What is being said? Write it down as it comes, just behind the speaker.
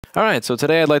All right, so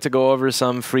today I'd like to go over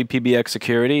some free PBX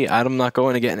security. I'm not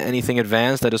going to get into anything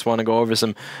advanced. I just want to go over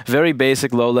some very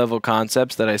basic low-level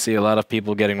concepts that I see a lot of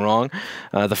people getting wrong.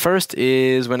 The first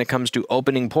is when it comes to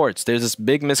opening ports. There's this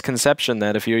big misconception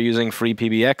that if you're using free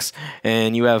PBX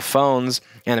and you have phones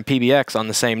and a PBX on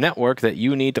the same network, that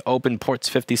you need to open ports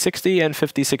 5060 and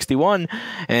 5061.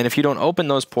 And if you don't open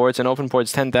those ports and open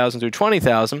ports 10,000 through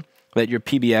 20,000, that your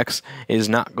PBX is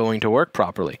not going to work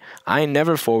properly. I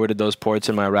never forwarded those ports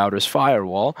in my router's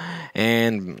firewall,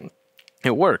 and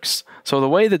it works. So the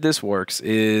way that this works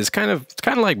is kind of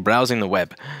like browsing the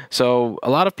web. So a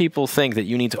lot of people think that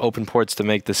you need to open ports to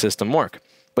make the system work.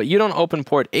 But you don't open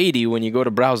port 80 when you go to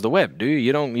browse the web, do you?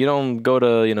 You don't go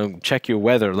to, check your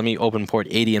weather. Let me open port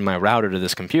 80 in my router to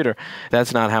this computer.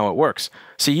 That's not how it works.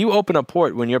 So you open a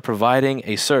port when you're providing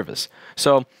a service.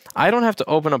 So I don't have to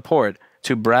open a port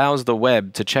to browse the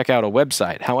web to check out a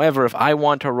website. However, if I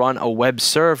want to run a web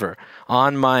server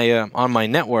on my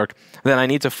network, then I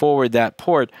need to forward that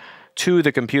port to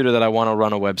the computer that I want to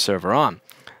run a web server on.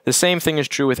 The same thing is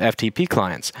true with FTP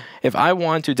clients. If I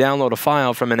want to download a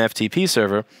file from an FTP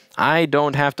server, I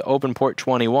don't have to open port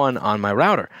 21 on my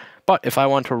router. But if I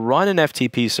want to run an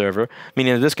FTP server,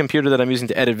 meaning this computer that I'm using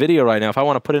to edit video right now, if I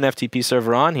want to put an FTP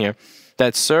server on here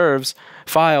that serves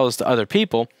files to other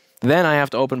people, then I have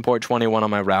to open port 21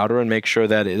 on my router and make sure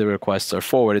that the requests are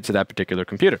forwarded to that particular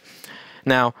computer.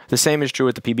 Now, the same is true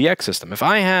with the PBX system. If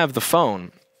I have the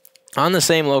phone on the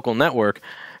same local network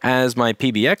as my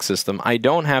PBX system, I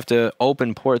don't have to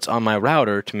open ports on my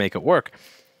router to make it work.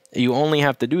 You only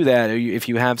have to do that if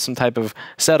you have some type of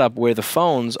setup where the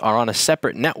phones are on a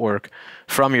separate network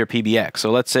from your PBX. So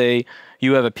let's say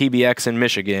you have a PBX in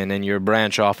Michigan and your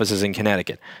branch office is in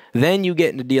Connecticut. Then you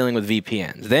get into dealing with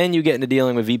VPNs. Then you get into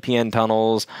dealing with VPN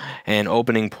tunnels and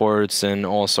opening ports and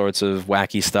all sorts of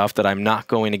wacky stuff that I'm not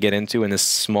going to get into in this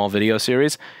small video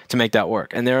series to make that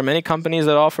work. And there are many companies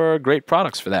that offer great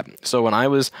products for that. So when I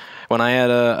had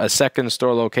a second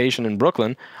store location in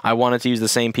Brooklyn, I wanted to use the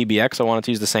same PBX. I wanted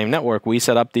to use the same network. We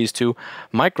set up these two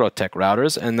Microtech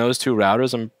routers, and those two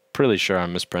routers, I'm pretty sure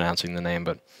I'm mispronouncing the name,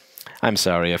 but I'm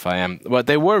sorry if I am. But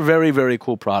they were very, very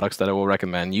cool products that I will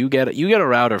recommend. You get a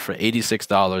router for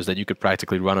 $86 that you could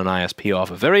practically run an ISP off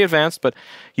of. Very advanced, but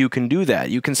you can do that.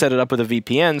 You can set it up with a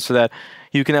VPN so that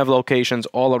you can have locations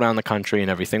all around the country and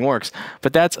everything works.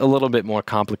 But that's a little bit more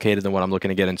complicated than what I'm looking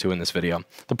to get into in this video.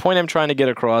 The point I'm trying to get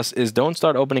across is don't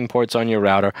start opening ports on your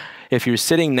router. If you're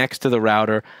sitting next to the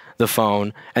router, the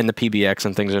phone, and the PBX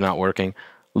and things are not working,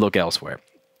 look elsewhere.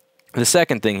 The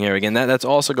second thing here, again, that's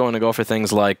also going to go for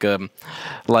things like the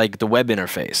web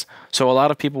interface. So a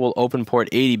lot of people will open port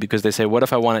 80 because they say, what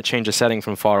if I want to change a setting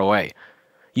from far away?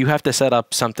 You have to set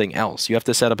up something else. You have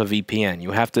to set up a VPN.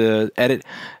 You have to edit.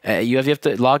 You have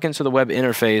to log into the web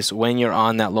interface when you're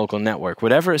on that local network.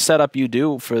 Whatever setup you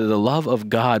do, for the love of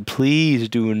God, please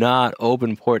do not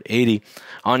open port 80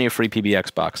 on your free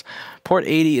PBX box. Port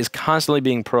 80 is constantly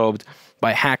being probed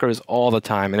by hackers all the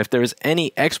time. And if there is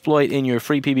any exploit in your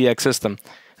free PBX system,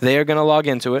 they are going to log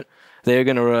into it. They're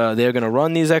going to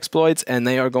run these exploits, and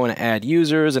they are going to add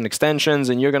users and extensions,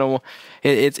 and you're going to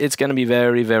it's going to be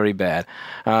very, very bad.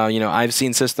 I've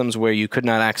seen systems where you could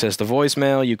not access the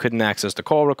voicemail, you couldn't access the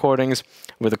call recordings,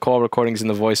 where the call recordings and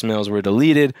the voicemails were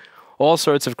deleted. All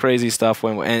sorts of crazy stuff,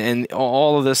 and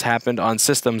all of this happened on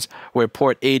systems where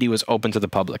port 80 was open to the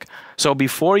public. So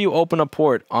before you open a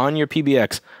port on your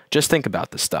PBX, just think about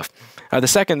this stuff. The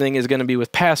second thing is going to be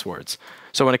with passwords.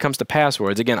 So when it comes to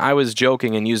passwords, again, I was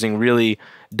joking and using really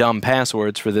dumb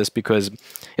passwords for this because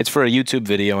it's for a YouTube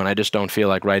video and I just don't feel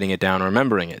like writing it down or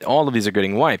remembering it. All of these are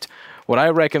getting wiped. What I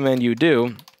recommend you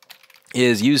do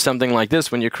is use something like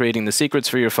this when you're creating the secrets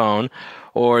for your phone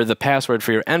or the password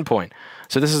for your endpoint.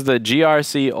 So this is the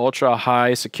GRC Ultra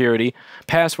High Security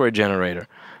Password Generator.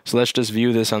 So let's just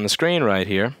view this on the screen right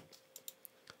here.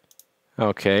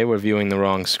 Okay, we're viewing the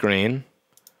wrong screen.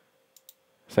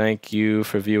 Thank you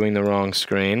for viewing the wrong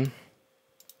screen.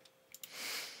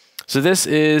 So this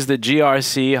is the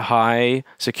GRC High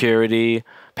Security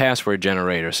Password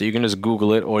Generator. So you can just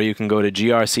Google it, or you can go to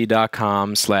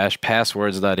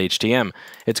grc.com/passwords.htm.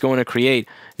 It's going to create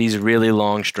these really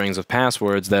long strings of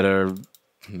passwords that are,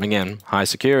 again, high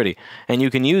security, and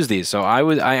you can use these. So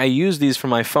I use these for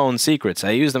my phone secrets.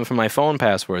 I use them for my phone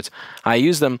passwords. I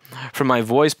use them for my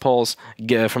voice pulse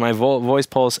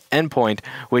endpoint,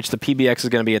 which the PBX is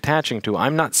going to be attaching to.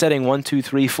 I'm not setting 1, 2,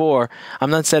 3, 4. I'm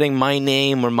not setting my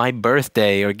name or my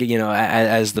birthday or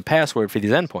as the password for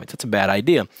these endpoints. That's a bad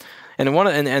idea. And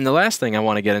the last thing I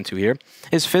want to get into here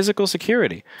is physical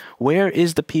security. Where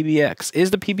is the PBX?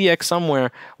 Is the PBX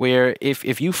somewhere where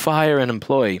if you fire an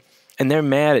employee, and they're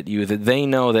mad at you that they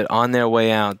know that on their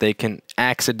way out they can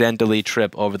accidentally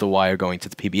trip over the wire going to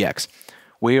the PBX.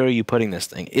 Where are you putting this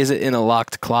thing? Is it in a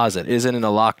locked closet? Is it in a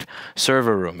locked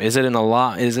server room? Is it in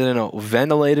a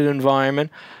ventilated environment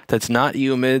that's not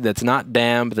humid, that's not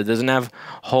damp, that doesn't have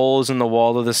holes in the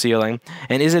wall or the ceiling?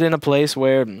 And is it in a place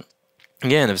where,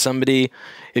 again,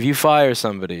 if you fire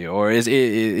somebody, or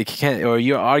or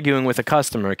you're arguing with a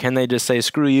customer, can they just say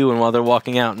screw you and while they're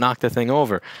walking out knock the thing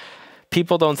over?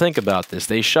 People don't think about this.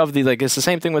 They shove it's the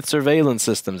same thing with surveillance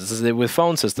systems. This is with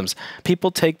phone systems.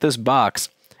 People take this box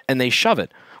and they shove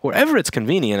it wherever it's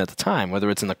convenient at the time, whether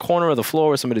it's in the corner of the floor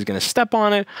where somebody's going to step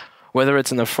on it, whether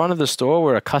it's in the front of the store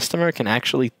where a customer can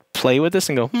actually play with this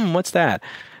and go, what's that?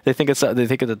 They think it's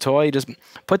a toy. Just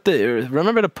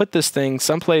remember to put this thing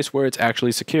someplace where it's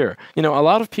actually secure. You know, a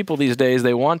lot of people these days,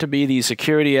 they want to be these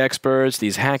security experts,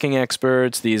 these hacking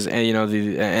experts,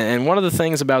 and one of the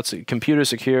things about computer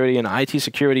security and IT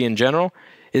security in general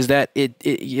is that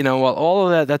while all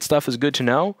of that stuff is good to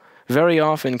know, very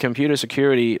often computer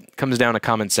security comes down to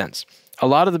common sense. A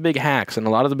lot of the big hacks and a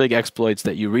lot of the big exploits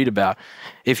that you read about,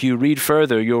 if you read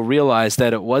further, you'll realize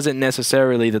that it wasn't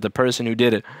necessarily that the person who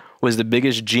did it was the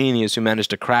biggest genius who managed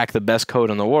to crack the best code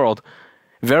in the world.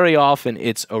 Very often,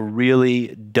 it's a really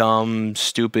dumb,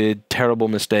 stupid, terrible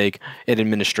mistake in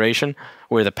administration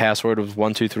where the password was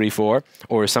 1234,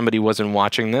 or somebody wasn't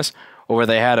watching this, or where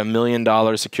they had $1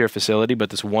 million secure facility,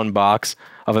 but this one box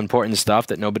of important stuff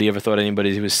that nobody ever thought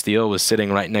anybody would steal was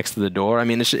sitting right next to the door. I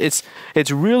mean,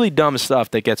 it's really dumb stuff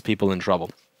that gets people in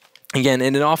trouble. Again,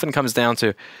 and it often comes down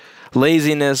to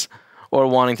laziness, or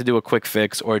wanting to do a quick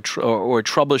fix, or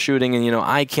troubleshooting, and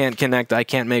I can't connect, I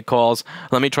can't make calls.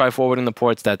 Let me try forwarding the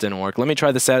ports, that didn't work. Let me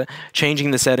try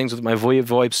changing the settings with my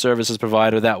VoIP services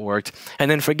provider, that worked.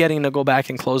 And then forgetting to go back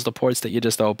and close the ports that you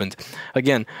just opened.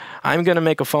 Again, I'm going to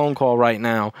make a phone call right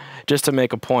now just to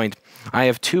make a point. I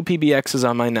have 2 PBXs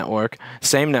on my network,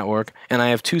 same network, and I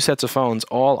have 2 sets of phones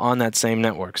all on that same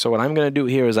network. So what I'm going to do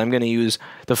here is I'm going to use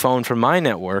the phone from my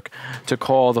network to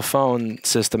call the phone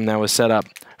system that was set up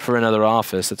for another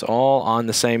office. It's all on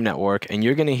the same network, and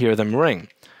you're going to hear them ring.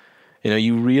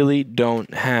 You really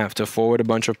don't have to forward a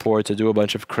bunch of ports or do a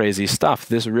bunch of crazy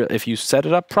stuff. If you set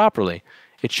it up properly,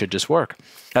 it should just work.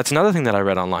 That's another thing that I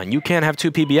read online. You can't have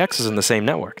 2 PBXs in the same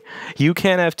network. You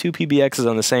can't have 2 PBXs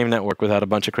on the same network without a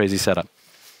bunch of crazy setup.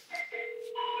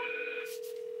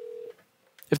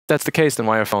 If that's the case, then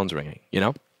why are phones ringing?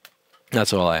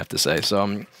 That's all I have to say.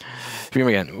 So,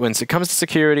 again, when it comes to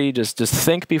security, just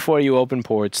think before you open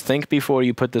ports. Think before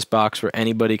you put this box where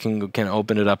anybody can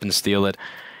open it up and steal it.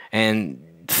 And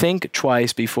think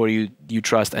twice before you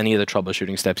trust any of the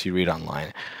troubleshooting steps you read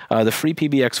online. The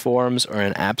FreePBX forums are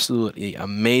an absolutely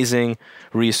amazing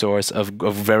resource of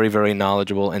very, very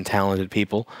knowledgeable and talented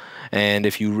people. And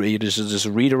if you just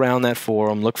read around that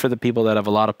forum, look for the people that have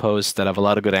a lot of posts, that have a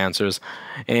lot of good answers,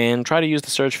 and try to use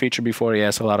the search feature before you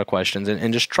ask a lot of questions,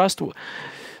 and just trust.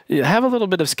 Have a little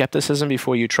bit of skepticism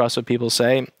before you trust what people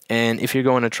say, and if you're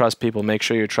going to trust people, make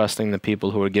sure you're trusting the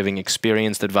people who are giving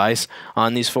experienced advice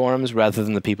on these forums rather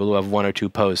than the people who have 1 or 2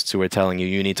 posts who are telling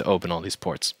you need to open all these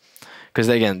ports. Because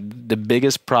again, the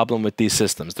biggest problem with these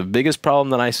systems, the biggest problem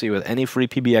that I see with any free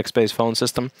PBX-based phone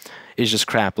system is just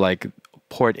crap like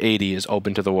port 80 is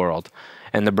open to the world,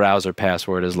 and the browser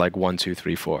password is like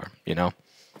 1234,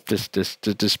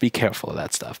 Just be careful of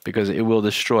that stuff, because it will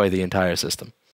destroy the entire system.